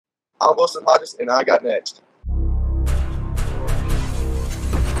I'm Wilson Hodges, and I got next.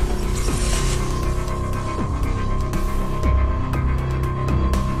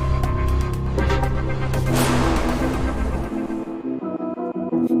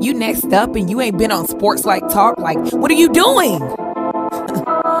 You next up and you ain't been on Sports Like Talk. Like, what are you doing?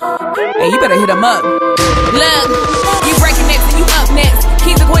 Hey, you better hit them up. Look, you breaking next and you up next.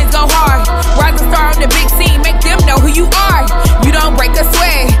 Kings and queens go hard. Rising star on the big scene, make them know who you are. You don't break a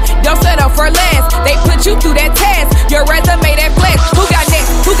sweat, don't settle for less. They put you through that test, your resume that flex. Who got next?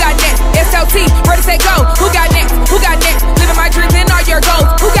 Who got next? SLT, ready, set, go. Who got next? Who got next? Living my dreams and all your goals.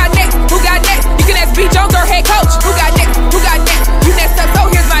 Who got next? Who got next? You can ask B. Jones or head coach. Who got next? Who got next? You next up, so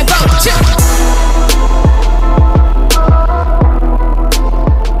here's my vote.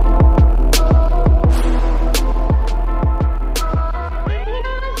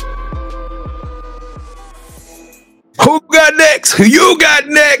 Who got next? You got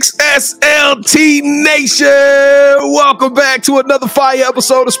next, SLT Nation. Welcome back to another fire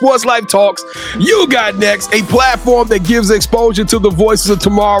episode of Sports Life Talks. You got next, a platform that gives exposure to the voices of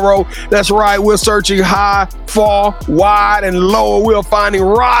tomorrow. That's right, we're searching high, far, wide, and low. We're finding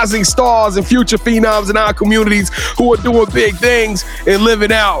rising stars and future phenoms in our communities who are doing big things and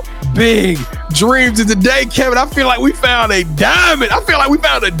living out big dreams. And today, Kevin, I feel like we found a diamond. I feel like we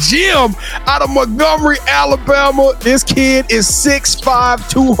found a gem out of Montgomery, Alabama. This kid is 6'5",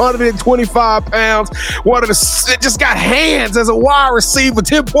 225 pounds. Just got hands as a wide receiver,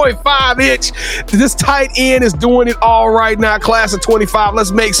 10.5 inch. This tight end is doing it all right now. Class of 25.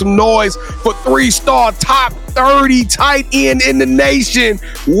 Let's make some noise for 3-star top 30 tight end in the nation,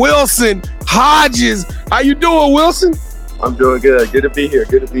 Wilson Hodges. How you doing, Wilson? I'm doing good. Good to be here.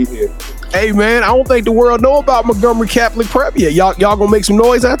 Hey, man, I don't think the world know about Montgomery Catholic Prep yet. Y'all gonna make some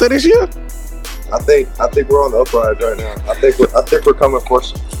noise after this year? I think we're on the uprise right now. I think we're coming for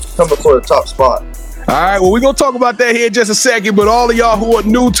the top spot. All right, well, we're going to talk about that here in just a second, but all of y'all who are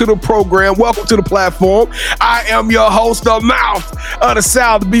new to the program, welcome to the platform. I am your host, the mouth of the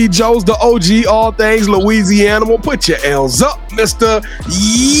South, B. Jones, the OG, all things Louisiana. Well, put your L's up. Mr.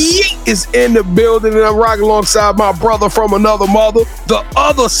 Yeet is in the building, and I'm rocking alongside my brother from another mother, the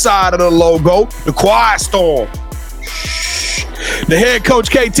other side of the logo, the Quiet Storm. The head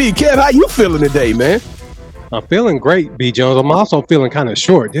coach, KT. Kev, how you feeling today, man? I'm feeling great, B. Jones. I'm also feeling kind of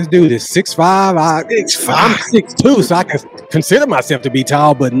short. This dude is 6'5". I'm 6'2", so I can consider myself to be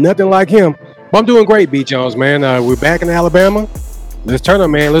tall, but nothing like him. But I'm doing great, B. Jones, man. We're back in Alabama. Let's turn up,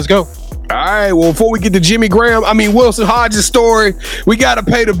 man. Let's go. All right, well, before we get to Wilson Hodges' story, we got to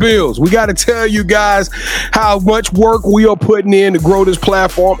pay the bills. We got to tell you guys how much work we are putting in to grow this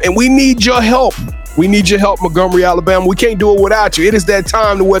platform, and we need your help. We need your help, Montgomery, Alabama. We can't do it without you. It is that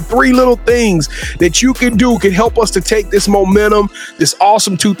time to where 3 little things that you can do can help us to take this momentum, this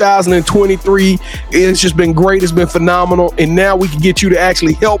awesome 2023. It's just been great. It's been phenomenal. And now we can get you to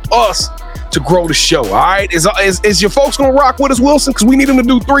actually help us to grow the show. All right. Is your folks going to rock with us, Wilson? Because we need them to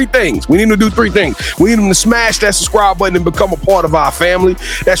do 3 things. We need them to smash that subscribe button and become a part of our family.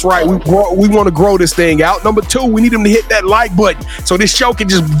 That's right. We want to grow this thing out. Number 2, we need them to hit that like button so this show can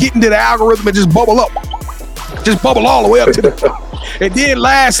just get into the algorithm and just bubble up. Just bubble all the way up to the top. And then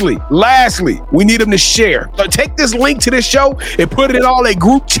lastly, we need them to share. So take this link to this show and put it in all their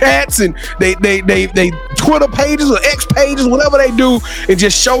group chats and they Twitter pages or X pages, whatever they do, and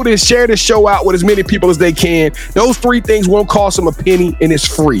just share this show out with as many people as they can. Those 3 things won't cost them a penny and it's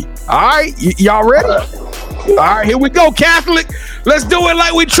free. All right, y'all ready? All right, here we go, Catholic. Let's do it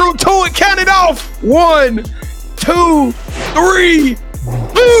like we true to it. Count it off. 1, 2, 3.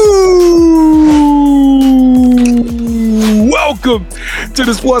 Welcome to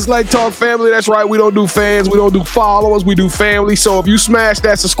the Sports Like Talk family. That's right, we don't do fans, we don't do followers, we do family. So if you smash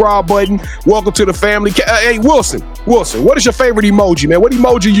that subscribe button, welcome to the family. Hey, Wilson, what is your favorite emoji, man? What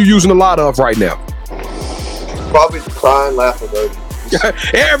emoji you using a lot of right now? Probably the crying laugh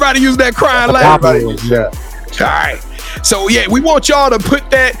emoji. Everybody use that crying laugh. Everybody use that. All right. So, yeah, we want y'all to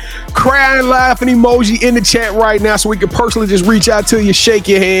put that crying, laughing emoji in the chat right now so we can personally just reach out to you, shake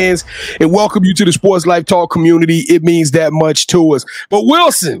your hands, and welcome you to the Sports Life Talk community. It means that much to us. But,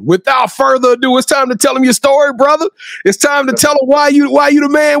 Wilson, without further ado, it's time to tell him your story, brother. It's time to tell him why you the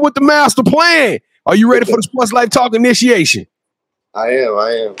man with the master plan. Are you ready for the Sports Life Talk initiation? I am.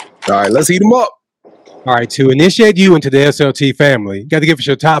 All right, let's heat them up. All right, to initiate you into the SLT family, you got to give us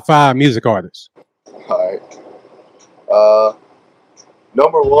your top 5 music artists. All right.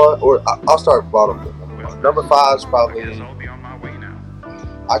 Number 1, or I'll start bottom. Number 5 is probably,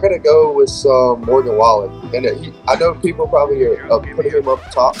 I gotta go with some Morgan Wallen. And I know people probably are putting him up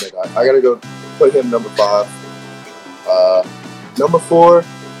top, but I gotta go put him number 5. Number 4,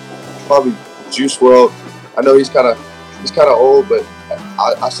 probably Juice WRLD. I know he's kind of old, but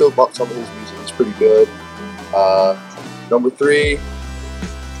I still bump some of his music. It's pretty good. Number 3,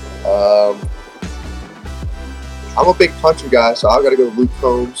 I'm a big country guy, so I got to go to Luke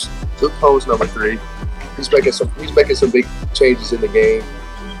Combs. Luke Combs, number 3. He's making some big changes in the game.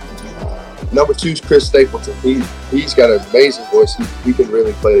 Number 2 is Chris Stapleton. He's got an amazing voice. He can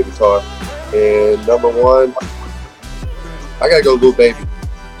really play the guitar. And number 1, I gotta go Lil Baby.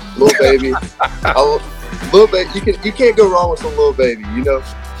 Lil Baby. Lil Baby. You can't go wrong with some Lil Baby. You know.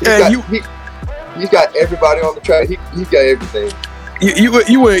 He's got everybody on the track. He's got everything. You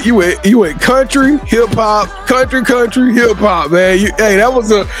went country, hip hop, country, hip hop, man. That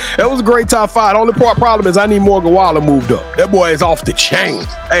was a great top 5. The only problem is I need Morgan Wallen moved up. That boy is off the chain.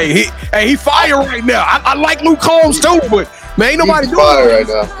 He fire right now. I like Luke Combs too, but man, ain't nobody doing fire right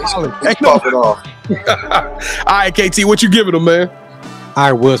now. He's popping off. All right, KT, what you giving him, man?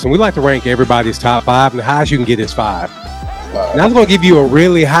 All right, Wilson, we like to rank everybody's top 5, and the highest you can get is 5. Now I'm gonna give you a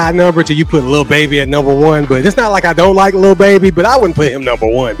really high number till you put Lil Baby at number 1, but it's not like I don't like Lil Baby, but I wouldn't put him number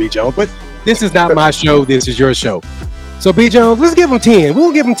 1, B. Jones. But this is not my show, this is your show. So B. Jones, let's give him 10.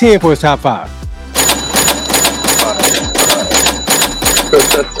 We'll give him 10 for his top 5.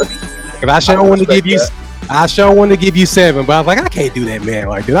 If I sure want to give you 7, but I was like, I can't do that, man.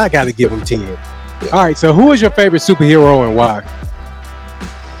 Like, I got to give him 10. All right, so who is your favorite superhero and why?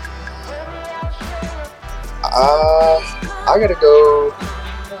 I gotta go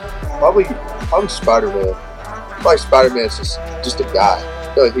probably Spider-Man. Probably Spider-Man's just a guy.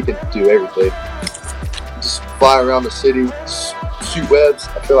 I feel like he can do everything. Just fly around the city, shoot webs.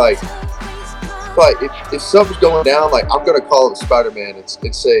 I feel like if something's going down, like I'm gonna call it Spider-Man and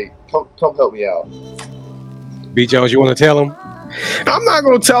say, come help me out. B. Jones, you want to tell him? I'm not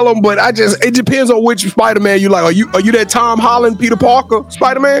gonna tell him, but it depends on which Spider-Man you like. Are you that Tom Holland, Peter Parker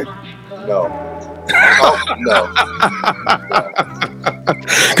Spider-Man? No. No.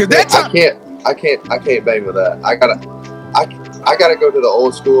 Cause I can't bang with that. I gotta go to the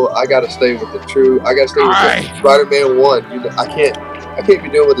old school. I gotta stay with the true. I gotta stay with the Spider-Man 1. I can't be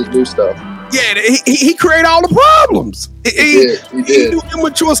dealing with this new stuff. Yeah, he created all the problems. He did do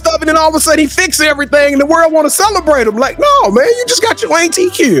immature stuff, and then all of a sudden he fixed everything, and the world want to celebrate him. Like, no, man, you just got your auntie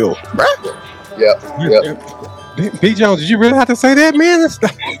killed, right? Yeah. B. Jones, did you really have to say that, man? That's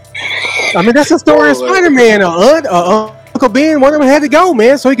the story of Spider-Man. Uncle Ben, one of them had to go,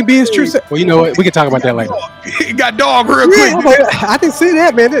 man, so he can be his true self. Well, you know what? We can talk about that later. He got dog real quick. I didn't see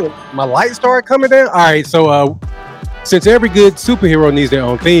that, man. My light started coming down. All right, so since every good superhero needs their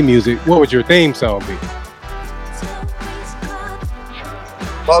own theme music, what would your theme song be?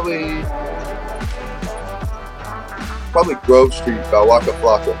 Probably Grove Street by Waka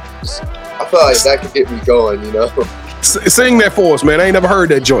Flocka. I feel like that could get me going, you know. Sing that for us, man. I ain't never heard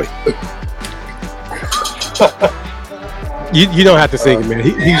that joint. You don't have to sing it, man.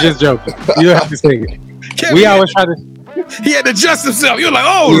 He's just joking. You don't have to sing it. We always try to. He had to adjust himself. You're like,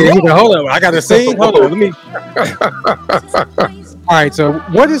 oh, yeah, hold on. I got to sing. Hold on. Let me. All right. So,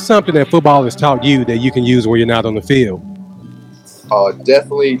 what is something that football has taught you that you can use when you're not on the field?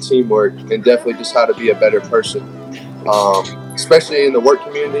 Definitely teamwork, and definitely just how to be a better person. Especially in the work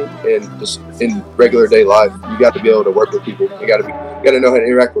community and just in regular day life, you got to be able to work with people. You got to know how to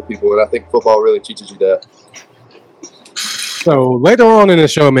interact with people, and I think football really teaches you that. So later on in the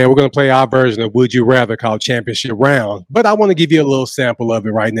show, man, we're going to play our version of Would You Rather called Championship Round, but I want to give you a little sample of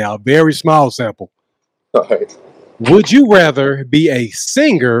it right now, a very small sample. All right. Would you rather be a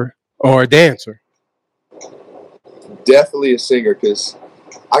singer or a dancer? Definitely a singer, because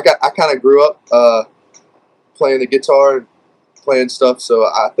I kind of grew up playing the guitar and playing stuff, so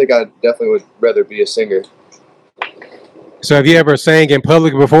I think I definitely would rather be a singer. So have you ever sang in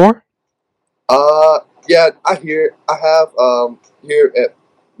public before? Yeah, I have here at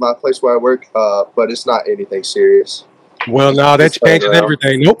my place where I work, but it's not anything serious. Well, no, that changes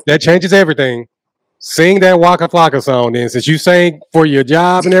everything. Nope, that changes everything. Sing that Waka Flocka song then. Since you sang for your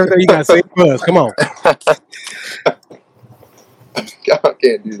job and everything, you got to sing for us. Come on. I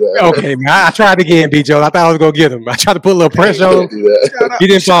can't do that. Okay, man. I tried again, B. Joe. I thought I was going to get him. I tried to put a little pressure on him. He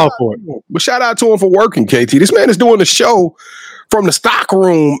didn't fall for it. But shout out to him for working, KT. This man is doing the show from the stock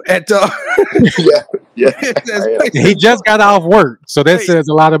room at yeah. He just got off work, so that says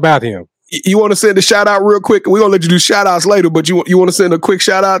a lot about him. You want to send a shout out real quick? We're gonna let you do shout outs later, but you want to send a quick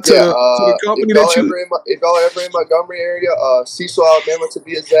shout out to the company if y'all ever in Montgomery area, Cecil, Alabama to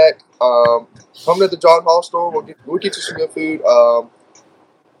be exact, come to the John Hall store. We'll get you some good food.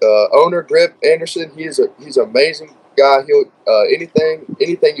 Owner Grip Anderson, he's amazing. guy. He'll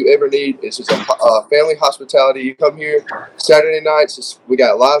anything you ever need. It's just a family hospitality. You come here Saturday nights. We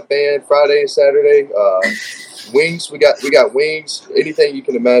got live band Friday and Saturday. Wings. We got wings. Anything you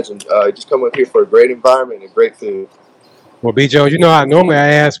can imagine. Just come up here for a great environment and great food. Well, B. Jones, normally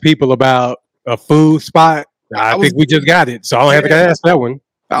I ask people about a food spot. I think we just got it, so I don't have to ask that one.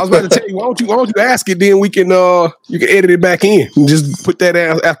 I was about to tell you, why don't you ask it, then we can you can edit it back in and just put that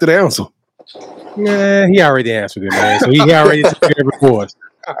out after the answer. Nah, he already answered it, man. So he already took care of it for us.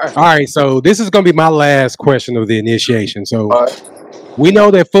 All right, so this is going to be my last question of the initiation. So we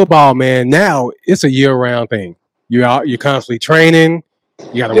know that football, man, now it's a year-round thing. You're constantly training.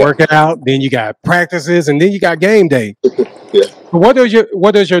 You got to work it out. Then you got practices, and then you got game day. Yeah. What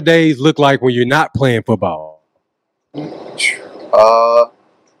does your days look like when you're not playing football?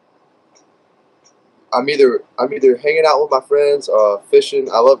 I'm either hanging out with my friends, fishing.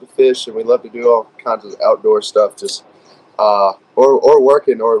 I love to fish, and we love to do all kinds of outdoor stuff. Just or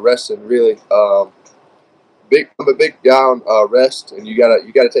working or resting. Really, I'm a big guy on rest, and you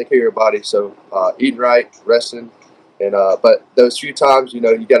gotta take care of your body. So eating right, resting, and but those few times, you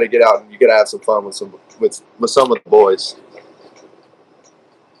gotta get out and you gotta have some fun with some of the boys.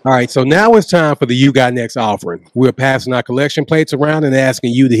 All right, so now it's time for the You Got Next offering. We're passing our collection plates around and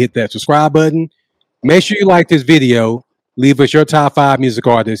asking you to hit that subscribe button. Make sure you like this video. Leave us your top 5 music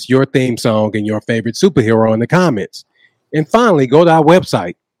artists, your theme song, and your favorite superhero in the comments. And finally, go to our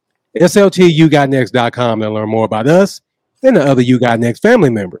website, sltugotnext.com, to learn more about us and the other You Got Next family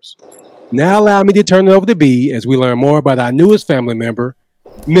members. Now allow me to turn it over to B as we learn more about our newest family member,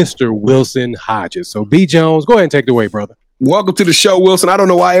 Mr. Wilson Hodges. So B. Jones, go ahead and take it away, brother. Welcome to the show, Wilson. I don't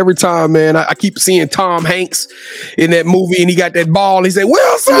know why every time, man, I keep seeing Tom Hanks in that movie and he got that ball and he said,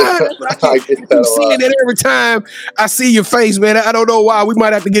 Wilson! I keep seeing that every time I see your face, man. I don't know why. We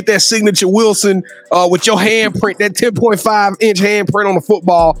might have to get that signature Wilson with your handprint, that 10.5-inch handprint on the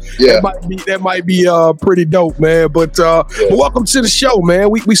football. Yeah. That might be pretty dope, man. But welcome to the show, man.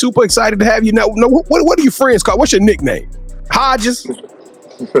 We super excited to have you. Now, what are your friends called? What's your nickname? Hodges?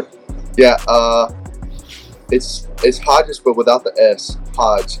 Yeah, It's Hodges, but without the S.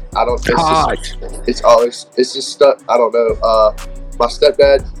 Hodge. It's just stuck. I don't know. My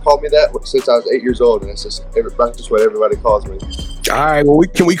stepdad called me that since I was 8 years old, and that's just what everybody calls me. All right. Well,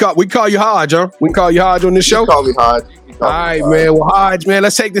 we call you Hodge, huh? We can call you Hodge on this show. You call me Hodge. All right, man. Well, Hodge, man,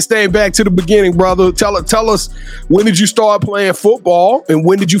 let's take this thing back to the beginning, brother. Tell us, when did you start playing football, and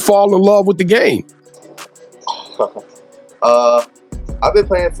when did you fall in love with the game? I've been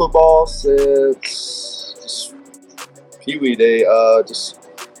playing football since Pee Wee day, just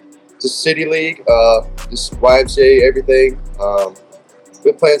City League, just YMCA, everything.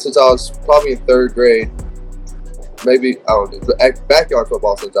 Been playing since I was probably in 3rd grade. Maybe, I don't know, backyard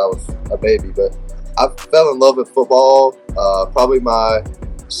football since I was a baby. But I fell in love with football probably my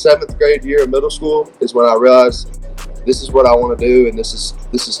 7th grade year of middle school is when I realized this is what I want to do, and this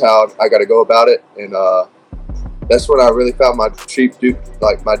is how I got to go about it. And that's when I really found my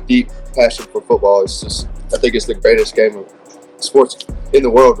deep passion for football. It's just, I think it's the greatest game of sports in the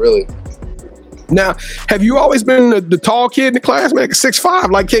world, really. Now, have you always been the tall kid in the class, man? 6'5",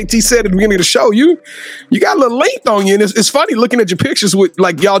 like KT said at the beginning of the show. You got a little length on you, and it's funny looking at your pictures with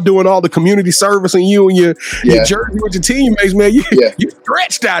like y'all doing all the community service and you and your jersey with your teammates, man. You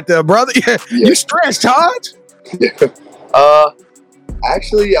stretched out there, brother. You stretched, Hodge. Yeah.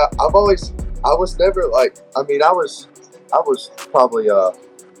 Actually, I was never like. I mean, I was probably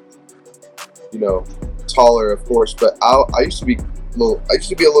taller, of course, but I used to be a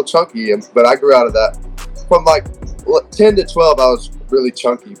little chunky, but I grew out of that. From like 10 to 12, I was really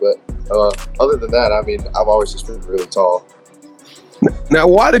chunky, but other than that, I mean, I've always just been really tall. Now,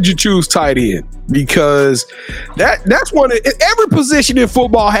 why did you choose tight end? Because that's every position in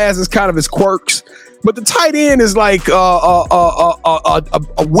football has its kind of its quirks. But the tight end is like a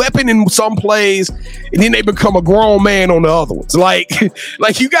weapon in some plays, and then they become a grown man on the other ones. Like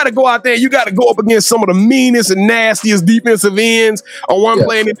you got to go out there, you got to go up against some of the meanest and nastiest defensive ends on one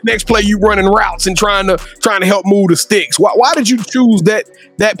play, and then the next play you running routes and trying to help move the sticks. Why did you choose that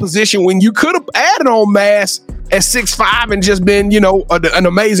position when you could have added on mass at 6'5" and just been an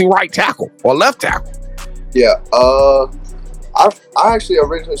amazing right tackle or left tackle? Yeah, I actually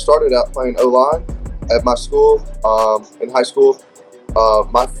originally started out playing O-line at my school, in high school.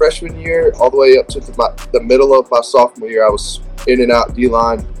 My freshman year, all the way up to the middle of my sophomore year, I was in and out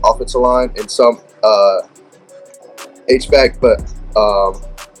D-line, offensive line, and some H-back. But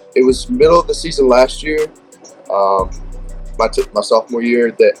it was middle of the season last year, my sophomore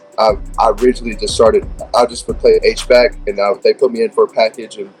year, that I originally just started. I just would play H-back, and they put me in for a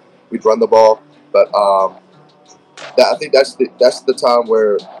package, and we'd run the ball. But I think that's the time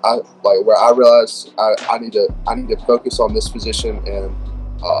where I realized I need to focus on this position, and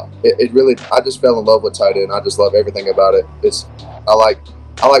it really, I just fell in love with tight end. I just love everything about it. I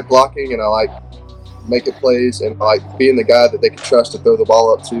like blocking, and I like making plays, and I like being the guy that they can trust to throw the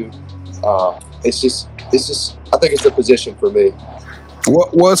ball up to. It's just I think it's the position for me.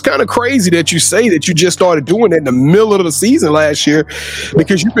 Well, it's kind of crazy that you say that you just started doing it in the middle of the season last year,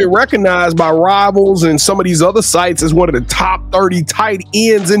 because you've been recognized by Rivals and some of these other sites as one of the top 30 tight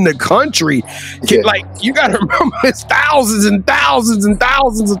ends in the country. Yeah. Like, you got to remember, there's thousands and thousands and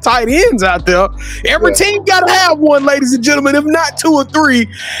thousands of tight ends out there. Every team got to have one, ladies and gentlemen, if not 2 or 3.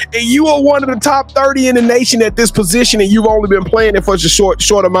 And you are one of the top 30 in the nation at this position, and you've only been playing it for such a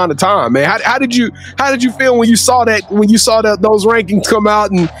short amount of time, man. How did you feel when you saw that those rankings come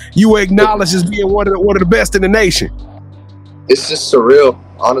out and you were acknowledged as being one of the best in the nation? It's just surreal,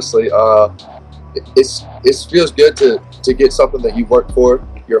 honestly. It feels good to get something that you worked for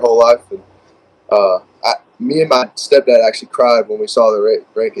your whole life. And me and my stepdad actually cried when we saw the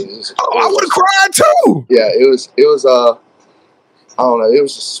rankings. I would have cried too. Yeah, it was I don't know, it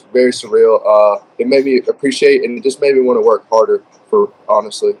was just very surreal. It made me appreciate, and it just made me want to work harder, for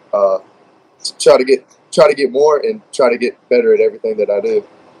honestly, to try to get more and try to get better at everything that I do.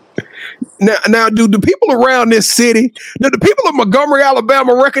 Now, do the people around this city, do the people of Montgomery,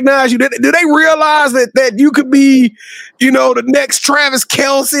 Alabama recognize you? Do they realize that you could be, the next Travis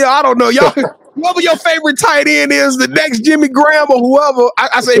Kelce? I don't know. Y'all, whoever your favorite tight end is, the next Jimmy Graham or whoever.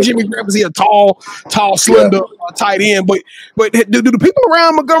 I say Jimmy Graham because he's a tall, slender tight end. But do the people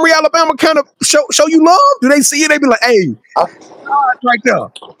around Montgomery, Alabama kind of show you love? Do they see you? They be like, hey, right there.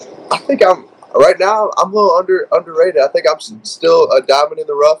 I think right now, I'm a little underrated. I think I'm still a diamond in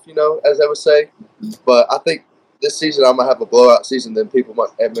the rough, as I would say. But I think this season I'm going to have a blowout season. Then people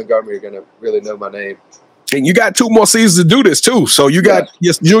at Montgomery are going to really know my name. And you got 2 more seasons to do this, too. So you got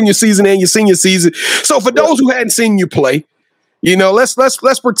your junior season and your senior season. So for those who hadn't seen you play,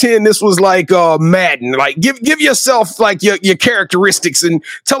 let's pretend this was like Madden. Like, give yourself like your characteristics and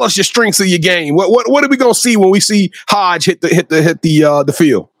tell us your strengths of your game. What are we going to see when we see Hodge hit the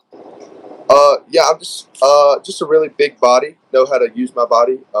field? I'm just a really big body, know how to use my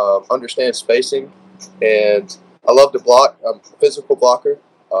body, understand spacing, and I love to block. I'm a physical blocker.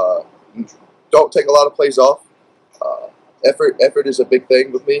 Don't take a lot of plays off. Effort is a big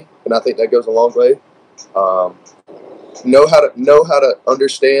thing with me, and I think that goes a long way. Know how to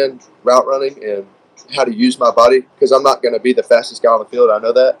understand route running and how to use my body, because I'm not going to be the fastest guy on the field. I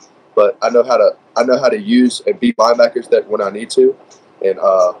know that, but I know how to use and beat linebackers that when I need to, and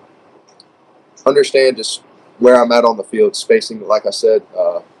understand just where I'm at on the field, spacing. Like I said,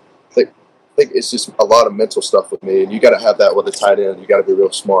 I think it's just a lot of mental stuff with me, and you got to have that with a tight end. You got to be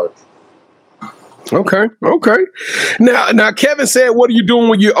real smart. Okay. Now Kevin said, "What are you doing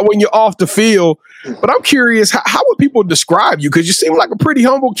when you're off the field?" But I'm curious, how would people describe you? Because you seem like a pretty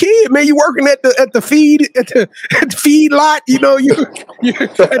humble kid, man. You working at the feed lot, you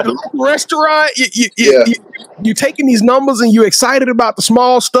at the local restaurant. You taking these numbers and you excited about the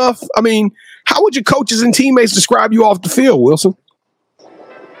small stuff. I mean, how would your coaches and teammates describe you off the field, Wilson?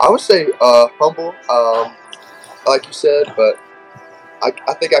 I would say humble, like you said, but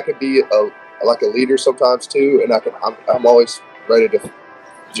I think I could be like a leader sometimes too, and I'm always ready to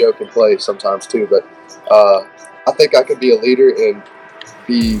joke and play sometimes too. But I think I could be a leader and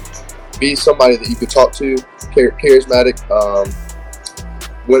be somebody that you could talk to, charismatic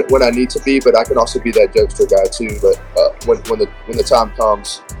when I need to be. But I can also be that jokester guy too. But when the time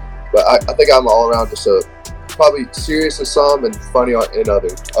comes, but I think I'm all around just probably serious in some and funny in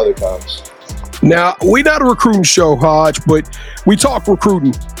other times. Now, we're not a recruiting show, Hodge, but we talk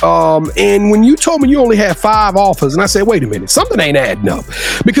recruiting. And when you told me you only had 5 offers, and I said, wait a minute, something ain't adding up.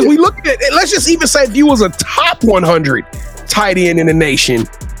 Because we looked at it, let's just even say if you was a top 100 tight end in the nation,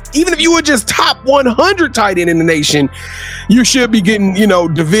 even if you were just top 100 tight end in the nation, you should be getting,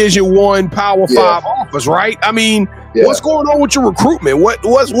 Division I, Power 5 offers, right? I mean, what's going on with your recruitment? What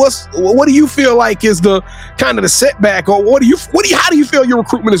do you feel like is the kind of the setback, or how do you feel your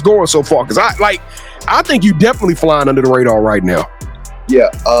recruitment is going so far? Because I think you definitely flying under the radar right now. Yeah,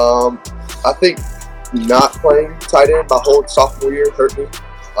 I think not playing tight end my whole sophomore year hurt me.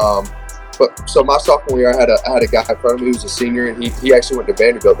 But so my sophomore year, I had a guy in front of me who was a senior, and he actually went to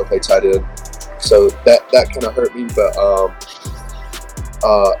Vanderbilt to play tight end. So that kind of hurt me. But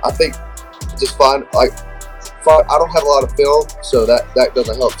I think just fine. I don't have a lot of film, so that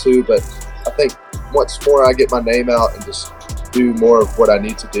doesn't help too. But I think once more I get my name out and just do more of what I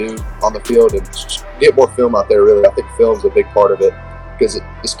need to do on the field and get more film out there. Really, I think film's a big part of it, because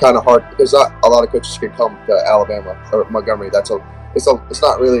it's kind of hard because not a lot of coaches can come to Alabama or Montgomery. It's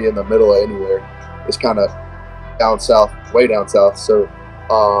not really in the middle of anywhere. It's kind of down south, way down south. So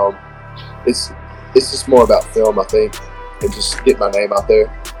it's just more about film, I think, and just get my name out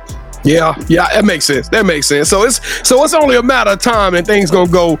there. Yeah, that makes sense. So it's only a matter of time, and things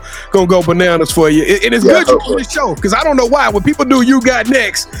gonna go bananas for you. It is good you're on the show because I don't know why when people do You Got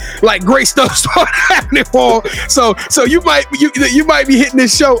Next, like great stuff start happening for them. So you might be hitting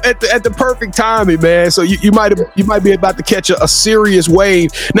this show at the perfect timing, man. So you might be about to catch a serious wave.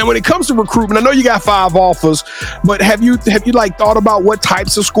 Now, when it comes to recruitment, I know you got 5 offers, but have you like thought about what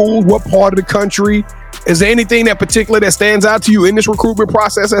types of schools, what part of the country? Is there anything that particular that stands out to you in this recruitment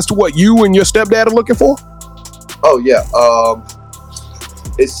process as to what you and your stepdad are looking for? Oh yeah,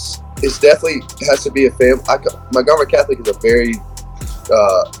 it's definitely has to be a family. Montgomery Catholic is a very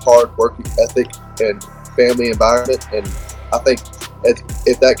hard working ethic and family environment, and I think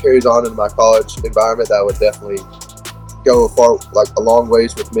if that carries on in my college environment, that would definitely go a long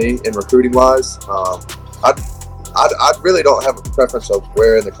ways with me in recruiting wise. I really don't have a preference of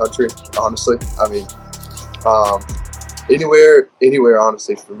where in the country, honestly. I mean, anywhere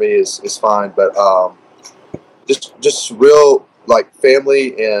honestly for me is fine, but just real like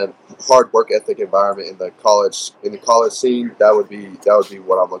family and hard work ethic environment in the college scene, that would be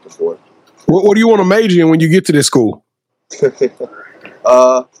what I'm looking for. What do you want to major in when you get to this school?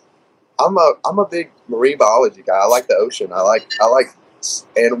 I'm a big marine biology guy. I like the ocean. I like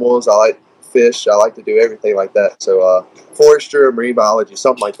animals. I like fish. I like to do everything like that. So forestry or marine biology,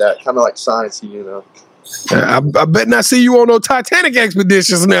 something like that, kind of like sciencey, you know. I bet not see you on no Titanic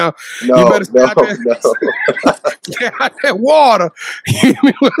expeditions now. No, you better no. Get out that water.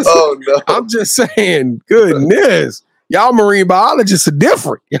 Oh no! I'm just saying, goodness, y'all marine biologists are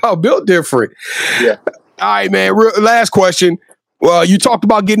different. Y'all built different. Yeah. All right, man. Last question. Well, you talked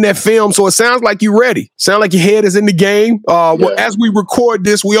about getting that film, so it sounds like you're ready. Sound like your head is in the game. Well, as we record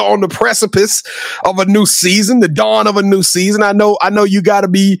this, we are on the precipice of a new season, the dawn of a new season. I know you got to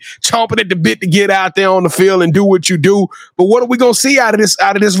be chomping at the bit to get out there on the field and do what you do. But what are we gonna see out of this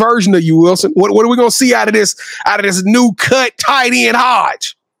version of you, Wilson? What are we gonna see out of this new cut tight end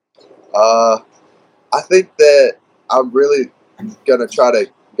Hodge? I think that I'm really gonna try to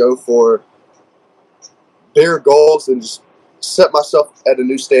go for bigger goals and just set myself at a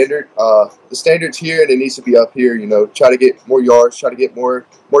new standard. The standard's here and it needs to be up here, you know, try to get more yards, try to get more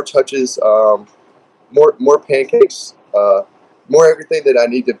touches, more pancakes, more everything that I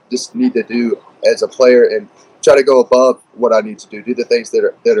need to do as a player, and try to go above what I need to do the things that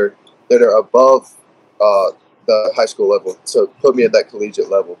are above the high school level. So put me at that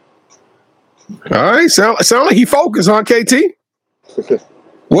collegiate level. All right, sound like he focused on KT.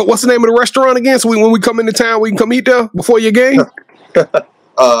 What's the name of the restaurant again? So when we come into town, we can come eat there before your game?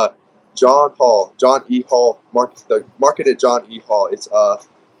 John E. Hall, marketed John E. Hall. It's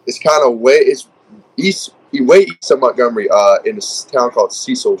kind of way east of Montgomery, in a town called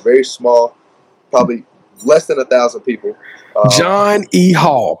Cecil. Very small, probably less than 1,000 people. John E.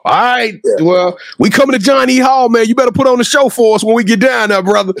 Hall. All right. Yeah. Well, we coming to John E. Hall, man. You better put on the show for us when we get down there,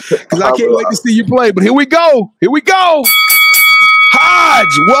 brother, because I can't wait to see you play. But here we go.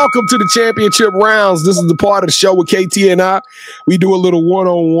 Hodge, welcome to the championship rounds. This is the part of the show with KT and I. We do a little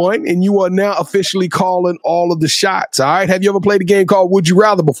one-on-one, and you are now officially calling all of the shots. All right. Have you ever played a game called Would You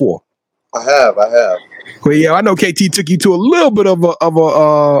Rather before? I have. Well, yeah, I know KT took you to a little bit of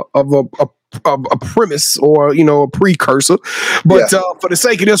a premise, or a precursor, but for the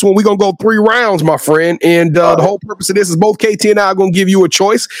sake of this one, we're gonna go 3 rounds, my friend, and the whole purpose of this is both KT and I are gonna give you a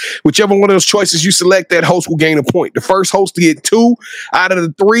choice. Whichever one of those choices you select, that host will gain a point. The first host to get 2 out of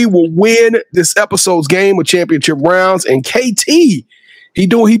the 3 will win this episode's game of championship rounds. And KT, he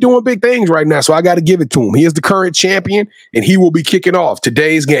doing big things right now, so I got to give it to him. He is the current champion, and he will be kicking off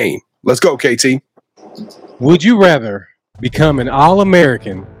today's game. Let's go, KT. Would you rather become an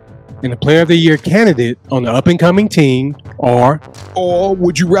All-American and a Player of the Year candidate on the up-and-coming team, or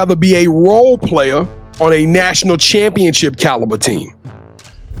would you rather be a role player on a national championship caliber team?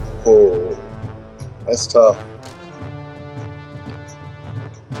 Oh, that's tough.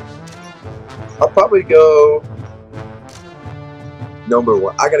 I'll probably go number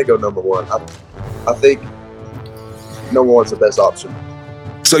 1. I got to go number 1. I think number 1's the best option.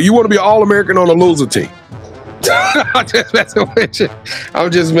 So you want to be an All-American on a loser team? I'm just messing with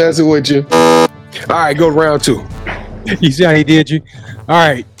you. All right, go to round 2. You see how he did you? All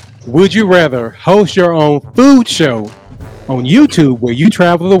right. Would you rather host your own food show on YouTube where you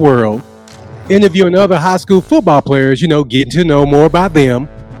travel the world, interviewing other high school football players, getting to know more about them,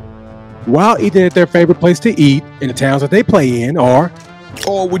 while eating at their favorite place to eat in the towns that they play in, or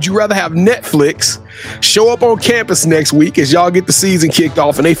Or would you rather have Netflix show up on campus next week as y'all get the season kicked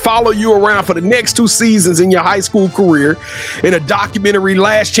off and they follow you around for the next 2 seasons in your high school career in a documentary,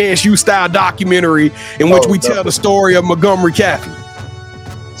 Last Chance U style documentary in which we tell the story of Montgomery Catholic?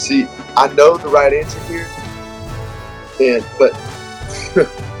 See, I know the right answer here, but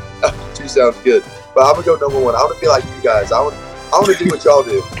 2 sounds good. But I'm gonna go number 1. I want to be like you guys. I want to do what y'all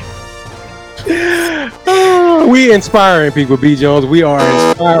do. We inspiring people, B. Jones. We are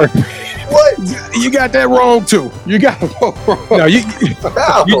inspiring. What? You got that wrong too. You got it wrong.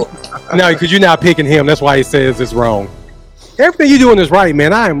 No, because you're not picking him. That's why he says it's wrong. Everything you're doing is right,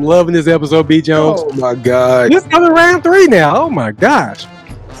 man. I am loving this episode, B. Jones. Oh my God. It's coming round 3 now. Oh my gosh.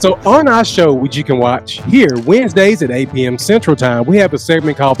 So on our show, which you can watch here Wednesdays at 8 p.m. Central Time, we have a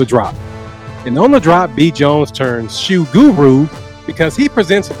segment called The Drop. And on The Drop, B. Jones turns shoe guru because he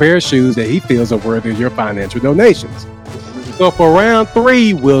presents a pair of shoes that he feels are worthy of your financial donations. So for round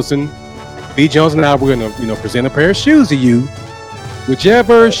 3, Wilson, B. Jones and I, we're going to present a pair of shoes to you.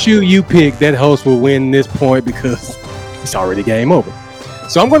 Whichever shoe you pick, that host will win this point because it's already game over.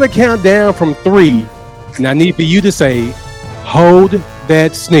 So I'm going to count down from 3, and I need for you to say, hold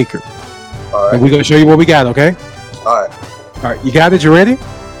that sneaker. All right. And we're going to show you what we got, okay? All right. All right, you got it? You ready?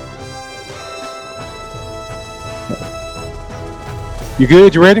 You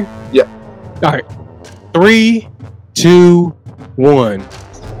good? You ready? Yeah. All right. 3, 2, 1.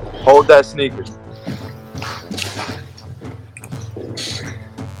 Hold that sneaker.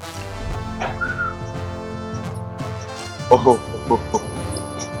 Oh.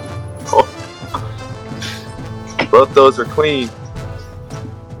 Both those are clean.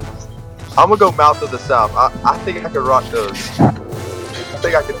 I'm gonna go Mouth of the South. I think I could rock those. I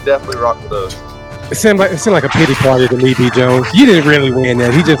think I could definitely rock those. It seemed like a pity party to me, B. Jones. You didn't really win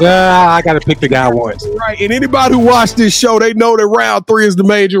that. He just, I got to pick the guy once. Right. And anybody who watched this show, they know that round 3 is the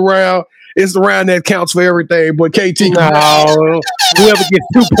major round. It's the round that counts for everything. But KT, no, whoever gets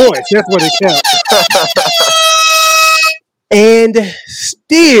 2 points, that's what it counts. And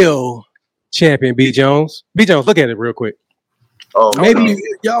still champion, B. Jones. B. Jones, look at it real quick. Oh, maybe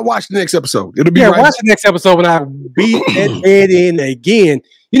y'all watch the next episode. It'll be watch the next episode when I beat that head in again.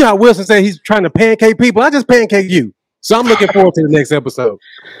 You know how Wilson said he's trying to pancake people? I just pancake you. So I'm looking forward to the next episode.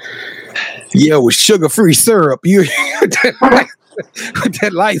 Yeah, with sugar-free syrup. You that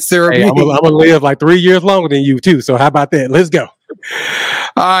light syrup. Hey, I'm gonna live like 3 years longer than you too. So how about that? Let's go.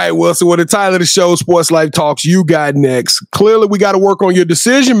 All right, Wilson. Well, the title of the show, Sports Life Talks, you got next. Clearly, we got to work on your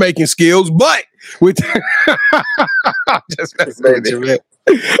decision-making skills, but with I'm just messing with you, man.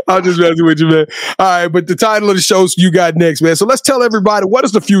 I'm just messing with you, man. All right, but the title of the show is You Got Next, man. So let's tell everybody, what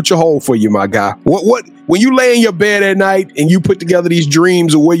does the future hold for you, my guy? What when you lay in your bed at night and you put together these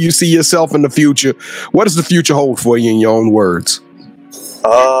dreams of where you see yourself in the future, what does the future hold for you in your own words?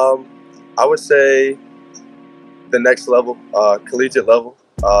 I would say the next level, collegiate level,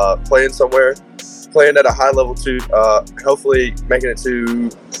 playing somewhere, playing at a high level too, hopefully making it to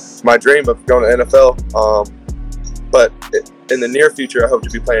my dream of going to NFL. But in the near future, I hope to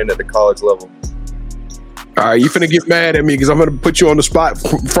be playing at the college level. All right, you finna get mad at me because I'm gonna put you on the spot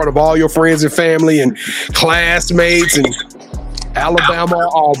in front of all your friends and family and classmates and Alabama or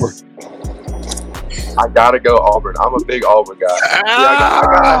Auburn. I gotta go Auburn. I'm a big Auburn guy. I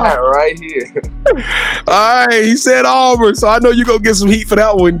got that right here. All right, he said Auburn, so I know you're gonna get some heat for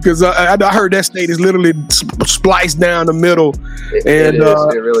that one because I heard that state is literally spliced down the middle.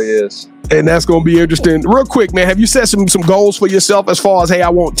 It really is. And that's going to be interesting. Real quick, man, have you set some goals for yourself as far as, hey, I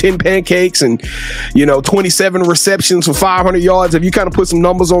want 10 pancakes and, 27 receptions for 500 yards? Have you kind of put some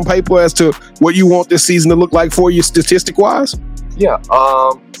numbers on paper as to what you want this season to look like for you statistic-wise? Yeah,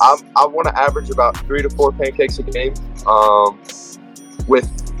 I want to average about 3 to 4 pancakes a game, with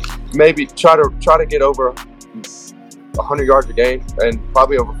maybe try to get over 100 yards a game and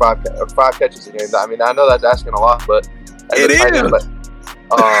probably over five catches a game. I mean, I know that's asking a lot, but it is.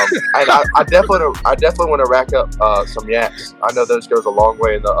 And I definitely want to rack up some yaks. I know those goes a long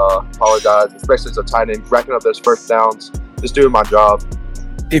way in the college guys, especially as a tight end, racking up those first downs, just doing my job.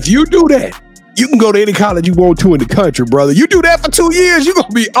 If you do that, you can go to any college you want to in the country, brother. You do that for 2 years, you're gonna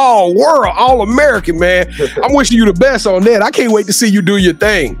be all world, all American, man. I'm wishing you the best on that. I can't wait to see you do your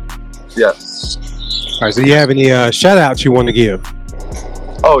thing. Yes. All right. So, you have any shout outs you want to give?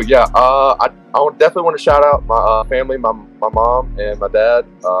 Oh yeah, I definitely want to shout out my family, my mom and my dad,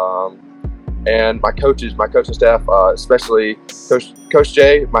 and my coaches, my coaching staff, especially Coach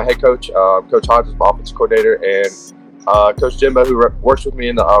Jay, my head coach, Coach Hodges, my offensive coordinator, and Coach Jimbo, who works with me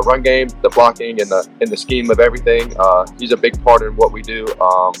in the run game, the blocking, and the scheme of everything. He's a big part in what we do.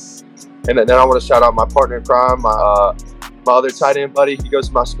 And then I want to shout out my partner in crime, my my other tight end buddy, he goes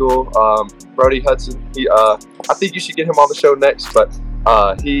to my school, Brody Hudson. I think you should get him on the show next, but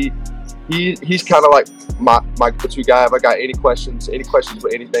he's kind of like my go-to guy. If I got any questions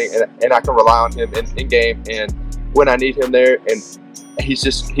with anything, and I can rely on him in game and when I need him there. And he's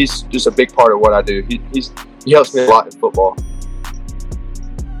just a big part of what I do. He helps me a lot in football.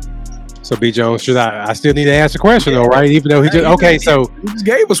 So B. Jones, I still need to ask a question though, right? Even though he just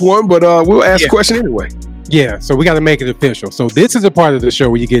gave us one, but we'll ask a question anyway. Yeah, so we got to make it official. So this is a part of the show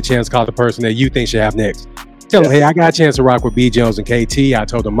where you get a chance to call the person that you think should have next. Tell them, hey, I got a chance to rock with B. Jones and KT. I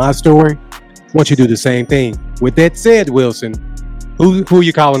told them my story. I want you to do the same thing. With that said, Wilson, who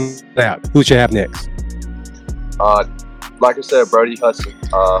you calling out? Who should have next? Like I said, Brody Hudson.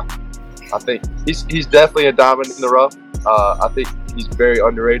 I think he's definitely a diamond in the rough. I think he's very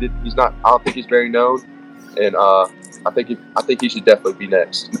underrated. I don't think he's very known, and I think he should definitely be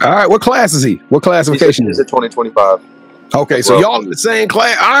next. All right, what class is he? What classification is it? 2025. Okay, so y'all in the same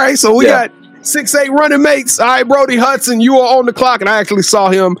class. All right, so we got 6'8" running mates. All right, Brody Hudson, you are on the clock, and I actually saw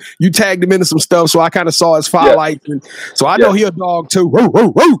him. You tagged him into some stuff, so I kind of saw his highlights. Yeah. So I know he a dog too. Woo,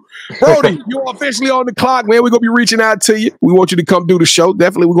 woo, woo. Brody, you're officially on the clock, man. We're gonna be reaching out to you. We want you to come do the show.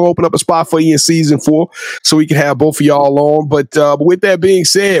 Definitely, we're gonna open up a spot for you in season 4, so we can have both of y'all on. But with that being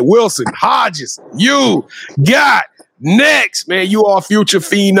said, Wilson, Hodges, you got next, man. You are a future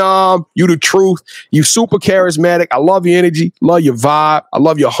phenom. You the truth. You super charismatic. I love your energy. Love your vibe. I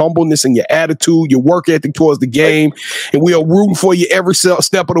love your humbleness and your attitude, your work ethic towards the game. And we are rooting for you every step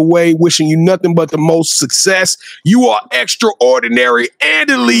of the way, wishing you nothing but the most success. You are extraordinary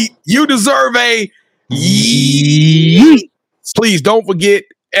and elite. You deserve a yeet. Please don't forget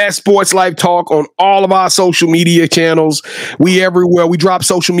at Sports Life Talk on all of our social media channels. We everywhere. We drop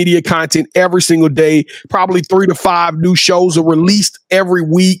social media content every single day. Probably 3 to 5 new shows are released every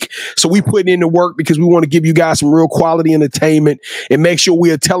week. So we put in the work because we want to give you guys some real quality entertainment and make sure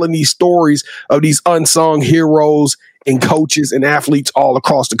we are telling these stories of these unsung heroes and coaches and athletes all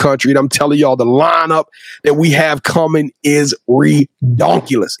across the country. And I'm telling y'all, the lineup that we have coming is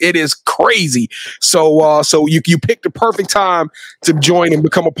redonkulous. It is crazy. So you picked the perfect time to join and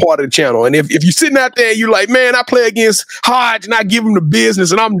become a part of the channel. And if you're sitting out there and you're like, man, I play against Hodge and I give him the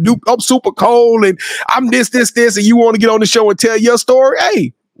business and I'm super cold and I'm this, and you want to get on the show and tell your story,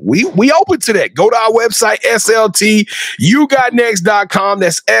 hey, we open to that. Go to our website, sltyougotnext.com.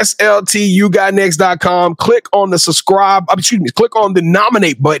 That's sltyougotnext.com. Click on the click on the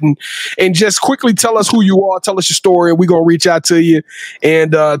nominate button and just quickly tell us who you are. Tell us your story, and we're going to reach out to you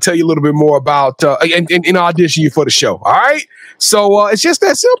and tell you a little bit more about and audition you for the show. All right? So it's just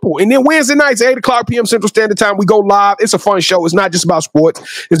that simple. And then Wednesday nights, 8 o'clock p.m. Central Standard Time, we go live. It's a fun show. It's not just about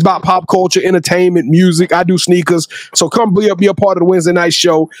sports. It's about pop culture, entertainment, music. I do sneakers. So come be a part of the Wednesday night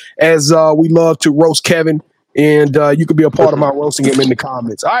show as we love to roast Kevin. And you could be a part of my roasting him in the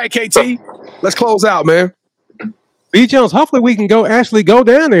comments. All right, KT, let's close out, man. B. Jones, hopefully we can go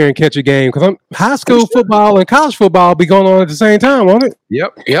down there and catch a game because high school football and college football will be going on at the same time, won't it?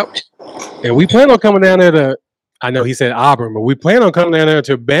 Yep. And we plan on coming down there to, I know he said Auburn, but we plan on coming down there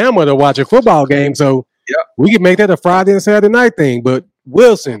to Bama to watch a football game. So we can make that a Friday and Saturday night thing. But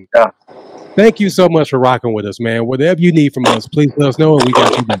Wilson, thank you so much for rocking with us, man. Whatever you need from us, please let us know and we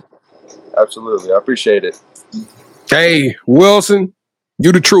got you back. Absolutely. I appreciate it. Hey, Wilson,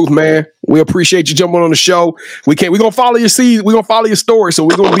 you the truth, man. We appreciate you jumping on the show. We're gonna follow your seed. We're gonna follow your story. So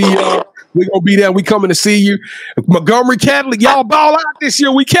we're gonna be there. We coming to see you. Montgomery Catholic, y'all ball out this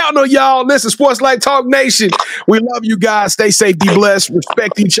year. We counting on y'all. Listen, Sports Life Talk Nation. We love you guys. Stay safe, be blessed,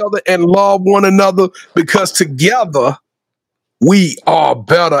 respect each other, and love one another because together we are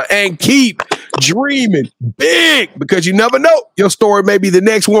better. And keep dreaming big because you never know. Your story may be the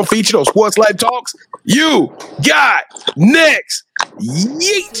next one featured on Sports Life Talks. You got next.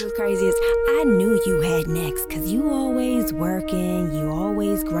 Yeet. What's crazy is I knew you had next because you always working, you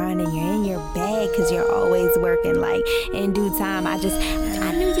always grinding, you're in your bag because you're always working. Like in due time, I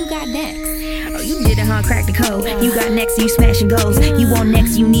knew you got next. Oh, you did it, huh? Crack the code. You got next, you smashing goals. You want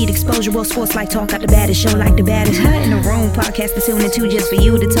next, you need exposure. Well, Sports Like Talk got the baddest show, like the baddest in the room. Podcast to tune into just for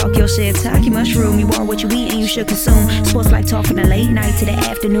you to talk your shit, talk your mushroom. You are what you eat and you should consume. Sports Like Talk from the late night to the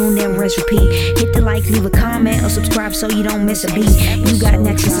afternoon, then rest repeat. Hit the like, leave a comment, or subscribe so you don't miss a beat. You got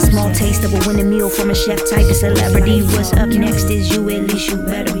next is a small taste of a winning meal from a chef type of celebrity. What's up next is you, at least you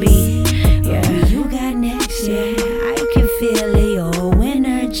better be. Yeah, you got next, yeah. I can feel it, you're a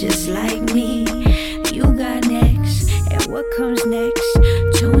winner just like me. You got next, and what comes next?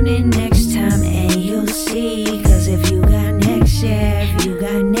 Tune in next time and you'll see. Cause if you got next, yeah, if you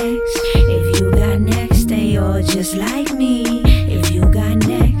got next, then you're just like me. If you got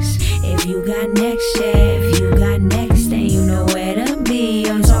next,